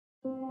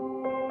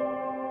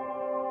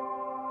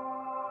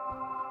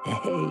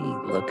Hey,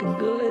 looking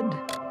good.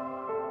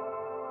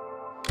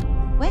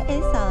 What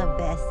is all of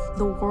this?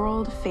 The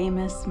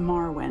world-famous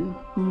MARWEN,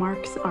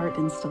 Mark's art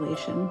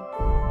installation.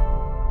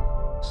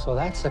 So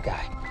that's the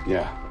guy.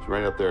 Yeah, it's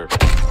right up there.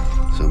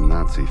 Some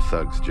Nazi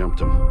thugs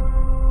jumped him.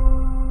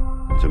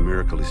 It's a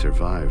miracle he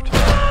survived.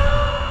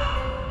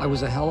 I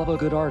was a hell of a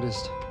good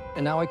artist,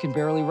 and now I can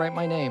barely write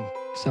my name.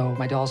 So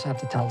my dolls have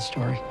to tell the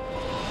story.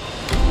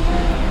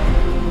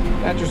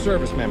 At your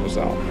service,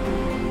 mademoiselle.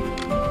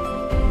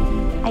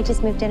 I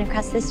just moved in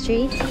across the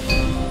street.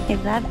 I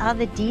love all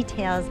the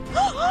details.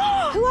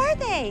 Who are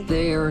they?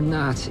 They are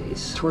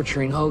Nazis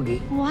torturing Hoagie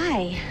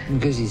Why?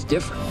 because he's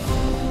different.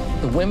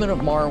 The women of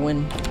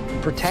MARWEN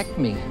protect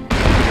me.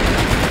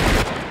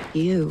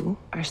 You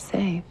are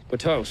saved. A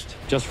toast,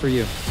 just for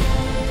you.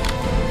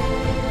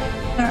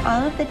 Are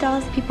all of the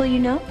dolls people you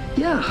know?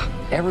 Yeah,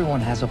 everyone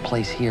has a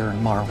place here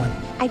in MARWEN.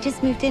 I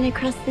just moved in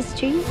across the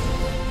street.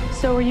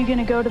 So are you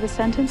gonna go to the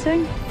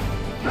sentencing?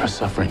 You're a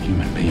suffering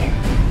human being.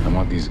 I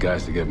want these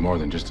guys to get more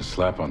than just a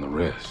slap on the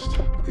wrist.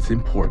 It's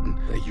important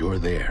that you're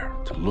there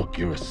to look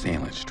your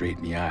assailant straight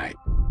in the eye.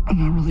 I'm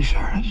not really sure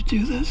how to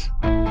do this.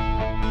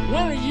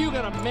 When are you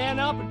gonna man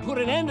up and put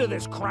an end to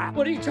this crap?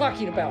 What are you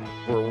talking about?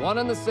 We're one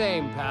and the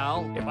same,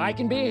 pal. If I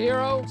can be a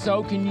hero,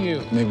 so can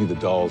you. Maybe the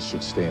dolls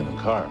should stay in the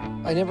car.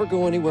 I never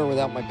go anywhere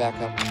without my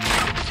backup.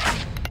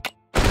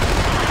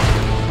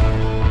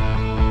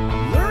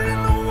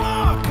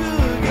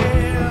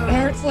 It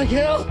hurts like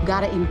hell.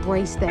 Gotta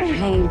embrace that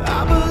pain.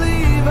 I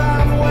believe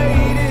I've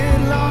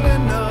waited long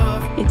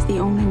enough. It's the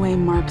only way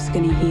Mark's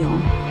gonna heal.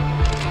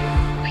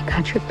 I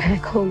got your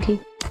back, Hoagie.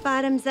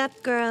 Bottoms up,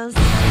 girls.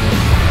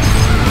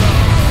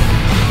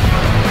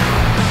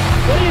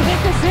 What do you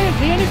think this is?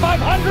 The Indy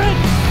 500?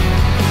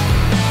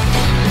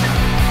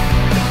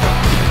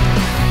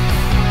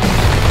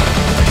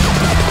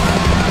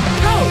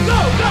 Go, go,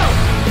 go!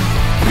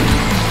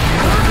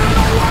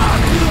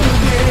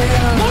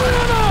 More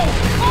ammo!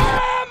 More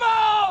ammo!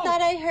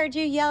 Thought I heard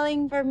you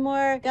yelling for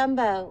more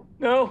gumbo.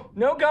 No,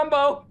 no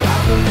gumbo.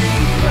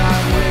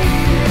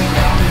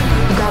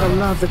 You gotta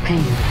love the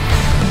pain.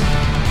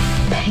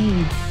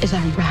 Pain is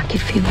our rocket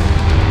fuel.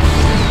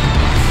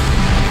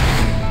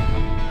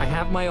 I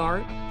have my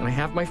art, and I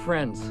have my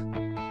friends.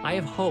 I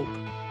have hope,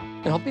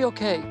 and I'll be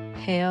okay.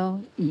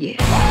 Hell yeah.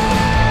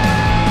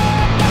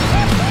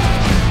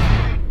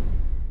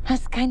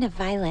 That's kind of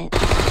violent.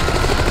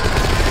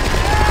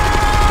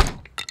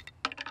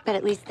 But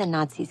at least the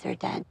Nazis are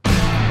dead.